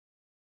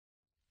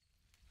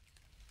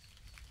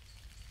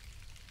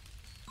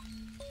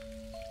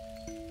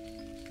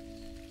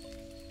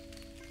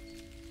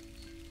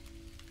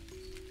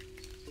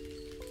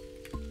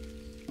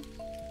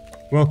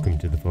Welcome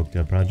to the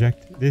Folktale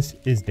Project. This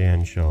is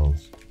Dan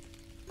Schulz.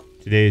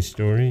 Today's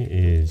story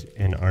is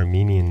an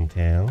Armenian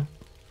tale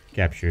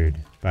captured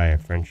by a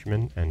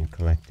Frenchman and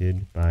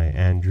collected by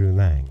Andrew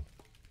Lang.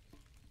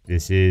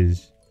 This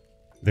is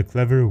The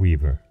Clever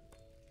Weaver.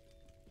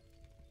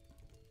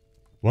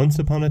 Once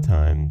upon a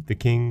time, the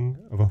king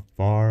of a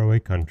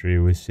faraway country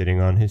was sitting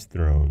on his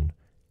throne,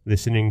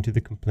 listening to the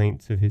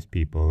complaints of his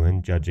people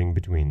and judging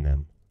between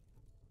them.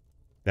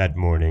 That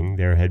morning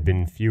there had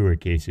been fewer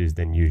cases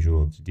than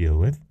usual to deal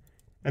with,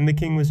 and the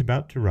king was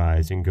about to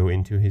rise and go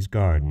into his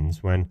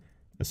gardens when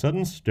a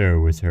sudden stir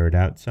was heard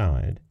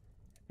outside,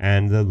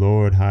 and the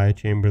Lord High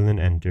Chamberlain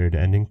entered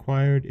and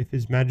inquired if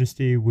his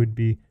majesty would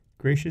be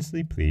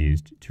graciously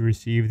pleased to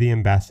receive the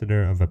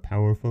ambassador of a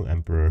powerful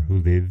emperor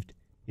who lived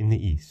in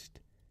the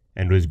east,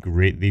 and was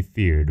greatly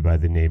feared by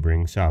the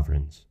neighboring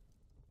sovereigns.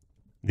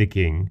 The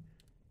king,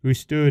 who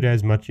stood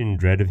as much in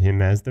dread of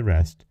him as the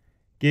rest,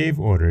 gave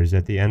orders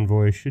that the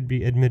envoy should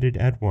be admitted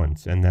at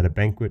once and that a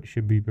banquet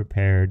should be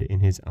prepared in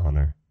his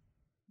honor.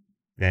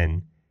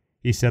 Then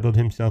he settled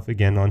himself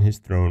again on his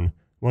throne,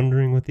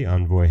 wondering what the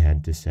envoy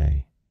had to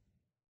say.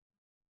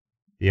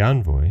 The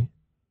envoy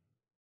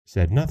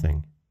said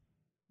nothing.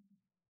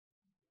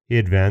 He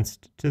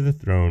advanced to the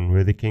throne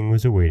where the king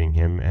was awaiting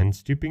him, and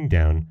stooping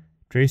down,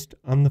 traced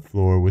on the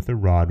floor with a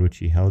rod which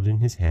he held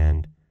in his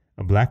hand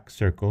a black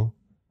circle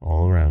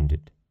all around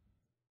it.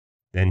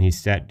 Then he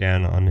sat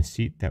down on a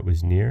seat that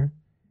was near,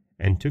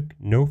 and took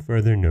no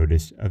further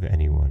notice of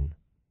anyone.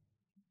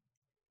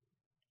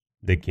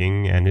 The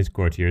king and his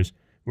courtiers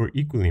were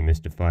equally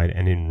mystified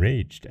and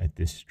enraged at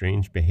this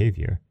strange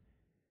behavior,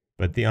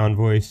 but the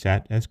envoy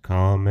sat as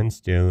calm and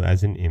still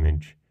as an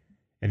image,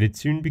 and it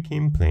soon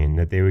became plain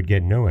that they would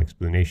get no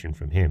explanation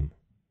from him.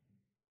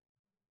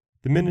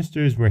 The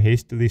ministers were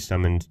hastily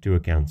summoned to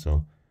a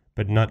council,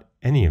 but not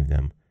any of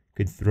them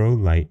could throw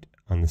light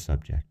on the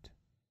subject.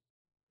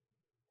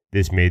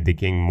 This made the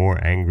king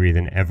more angry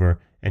than ever,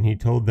 and he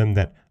told them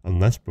that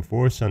unless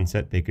before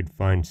sunset they could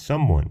find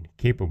someone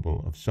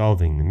capable of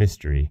solving the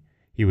mystery,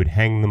 he would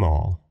hang them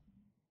all.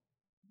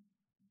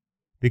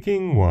 The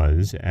king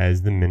was,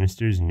 as the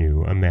ministers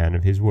knew, a man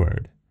of his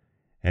word,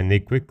 and they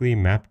quickly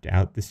mapped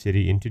out the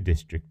city into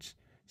districts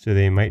so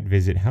they might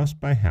visit house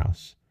by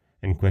house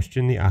and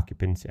question the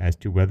occupants as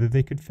to whether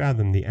they could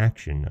fathom the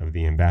action of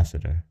the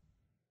ambassador.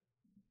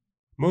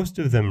 Most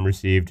of them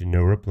received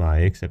no reply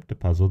except a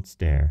puzzled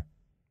stare,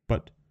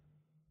 but,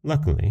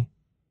 luckily,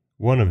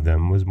 one of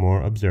them was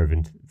more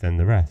observant than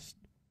the rest,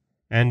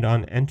 and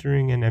on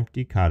entering an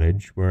empty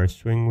cottage where a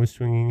swing was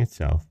swinging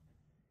itself,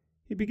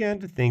 he began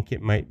to think it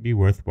might be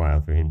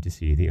worthwhile for him to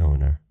see the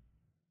owner.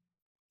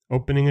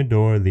 Opening a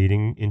door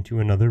leading into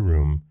another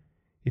room,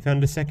 he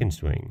found a second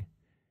swing,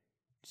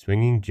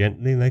 swinging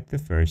gently like the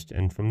first,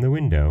 and from the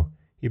window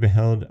he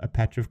beheld a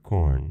patch of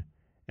corn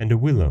and a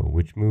willow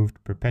which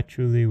moved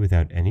perpetually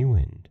without any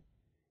wind,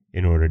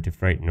 in order to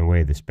frighten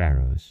away the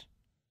sparrows.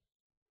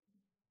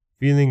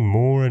 Feeling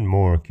more and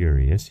more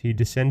curious, he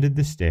descended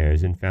the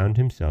stairs and found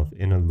himself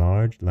in a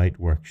large light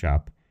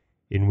workshop,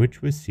 in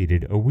which was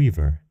seated a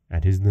weaver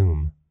at his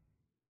loom.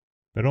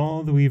 But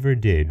all the weaver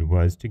did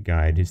was to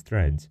guide his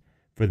threads,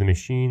 for the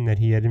machine that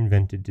he had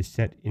invented to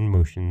set in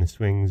motion the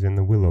swings and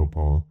the willow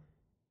pole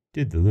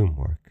did the loom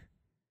work.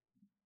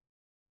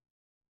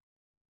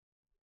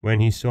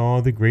 When he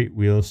saw the great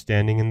wheel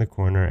standing in the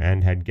corner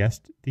and had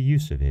guessed the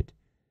use of it,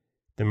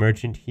 the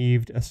merchant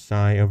heaved a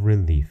sigh of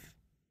relief.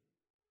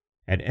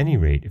 At any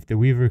rate, if the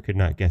weaver could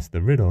not guess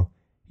the riddle,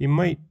 he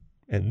might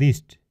at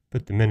least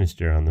put the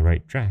minister on the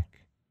right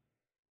track.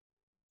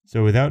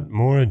 So without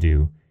more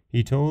ado,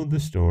 he told the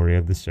story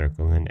of the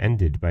circle and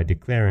ended by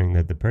declaring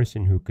that the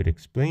person who could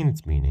explain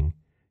its meaning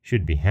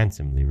should be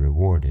handsomely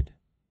rewarded.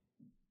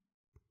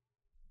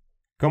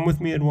 "Come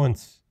with me at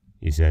once,"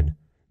 he said.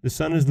 "The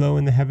sun is low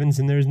in the heavens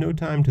and there is no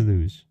time to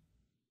lose."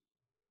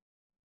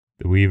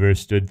 The weaver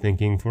stood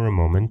thinking for a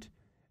moment,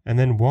 and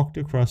then walked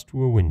across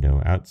to a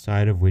window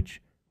outside of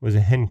which was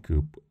a hen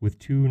coop with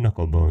 2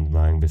 knucklebones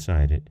lying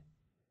beside it.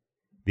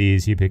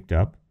 These he picked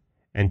up,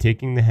 and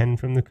taking the hen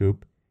from the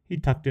coop, he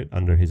tucked it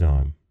under his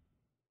arm.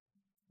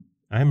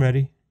 "I am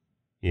ready,"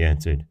 he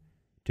answered,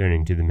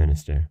 turning to the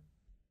minister.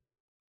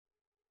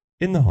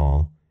 In the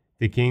hall,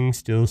 the king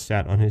still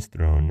sat on his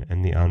throne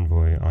and the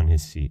envoy on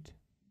his seat.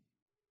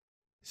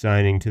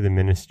 Signing to the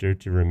minister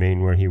to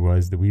remain where he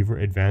was, the weaver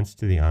advanced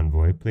to the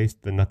envoy,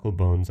 placed the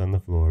knucklebones on the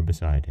floor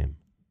beside him.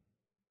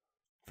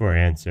 For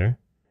answer,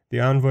 the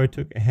envoy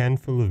took a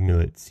handful of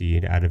millet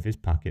seed out of his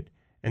pocket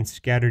and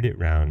scattered it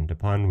round,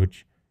 upon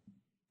which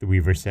the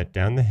weaver set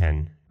down the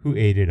hen, who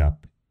ate it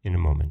up in a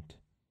moment.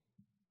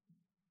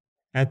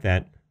 At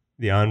that,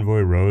 the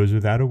envoy rose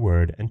without a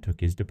word and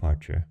took his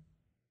departure.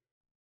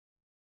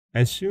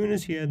 As soon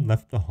as he had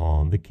left the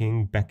hall, the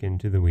king beckoned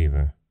to the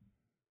weaver.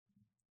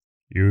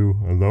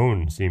 "You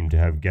alone seem to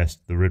have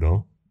guessed the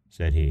riddle,"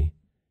 said he,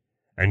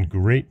 "and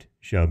great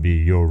shall be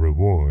your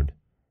reward.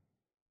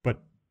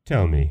 But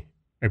tell me,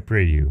 I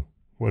pray you,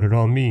 what it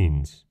all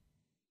means."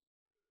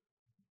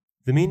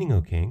 "The meaning,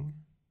 O king,"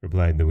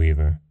 replied the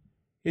weaver,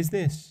 "is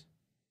this.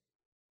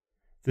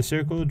 The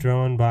circle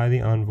drawn by the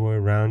envoy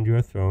round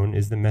your throne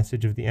is the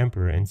message of the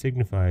emperor and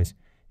signifies,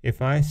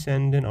 if I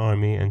send an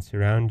army and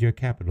surround your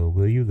capital,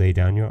 will you lay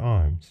down your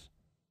arms?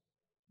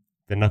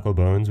 The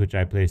knucklebones which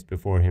I placed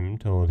before him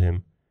told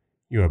him,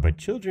 you are but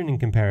children in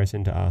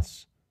comparison to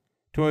us.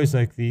 Toys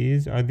like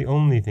these are the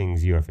only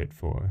things you are fit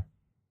for.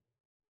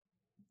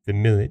 The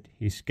millet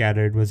he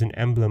scattered was an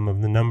emblem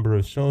of the number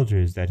of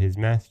soldiers that his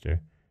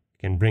master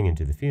can bring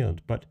into the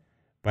field, but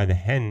by the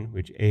hen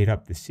which ate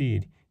up the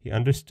seed, he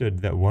understood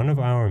that one of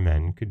our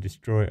men could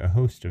destroy a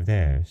host of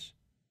theirs.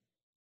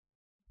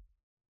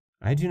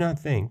 I do not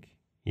think,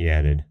 he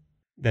added,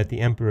 that the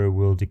emperor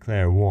will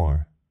declare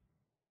war.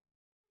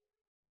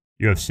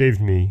 You have saved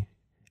me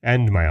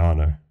and my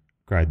honor,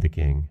 cried the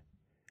king,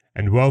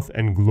 and wealth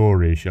and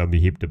glory shall be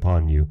heaped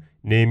upon you.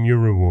 Name your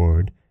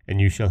reward, and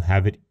you shall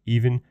have it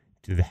even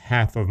to the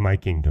half of my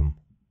kingdom.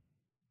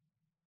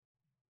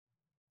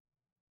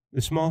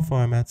 The small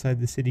farm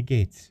outside the city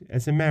gates,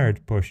 as a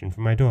marriage portion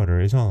for my daughter,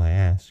 is all I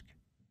ask,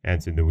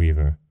 answered the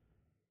weaver,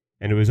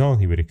 and it was all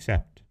he would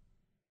accept.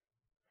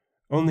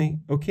 Only,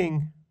 O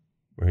king,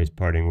 were his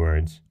parting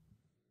words,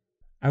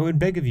 I would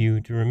beg of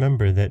you to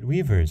remember that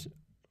weavers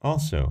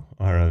also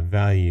are of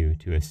value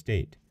to a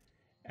state,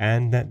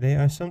 and that they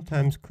are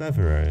sometimes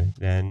cleverer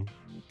than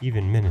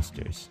even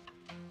ministers.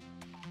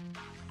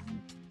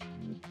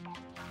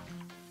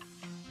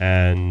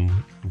 And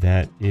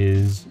that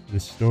is the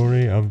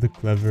story of the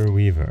clever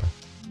weaver.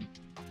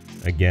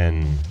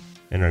 Again,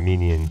 an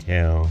Armenian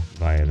tale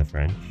via the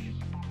French,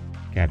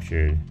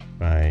 captured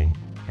by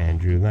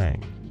Andrew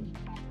Lang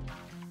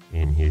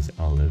in his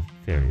Olive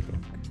Fairy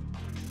book.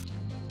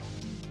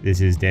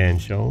 This is Dan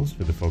Scholes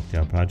for the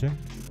Folktale Project.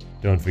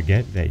 Don't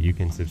forget that you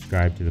can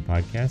subscribe to the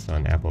podcast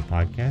on Apple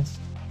Podcasts,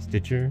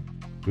 Stitcher,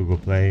 Google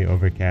Play,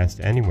 Overcast,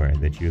 anywhere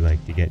that you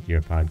like to get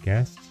your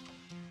podcasts.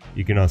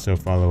 You can also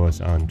follow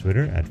us on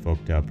Twitter at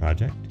Folktale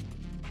Project.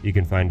 You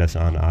can find us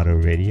on Auto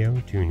Radio,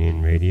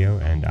 TuneIn Radio,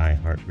 and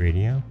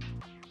iHeartRadio.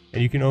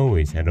 And you can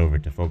always head over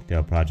to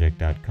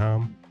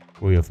folktaleproject.com,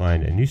 where you'll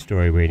find a new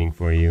story waiting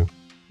for you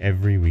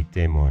every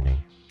weekday morning.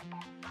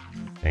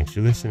 Thanks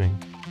for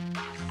listening.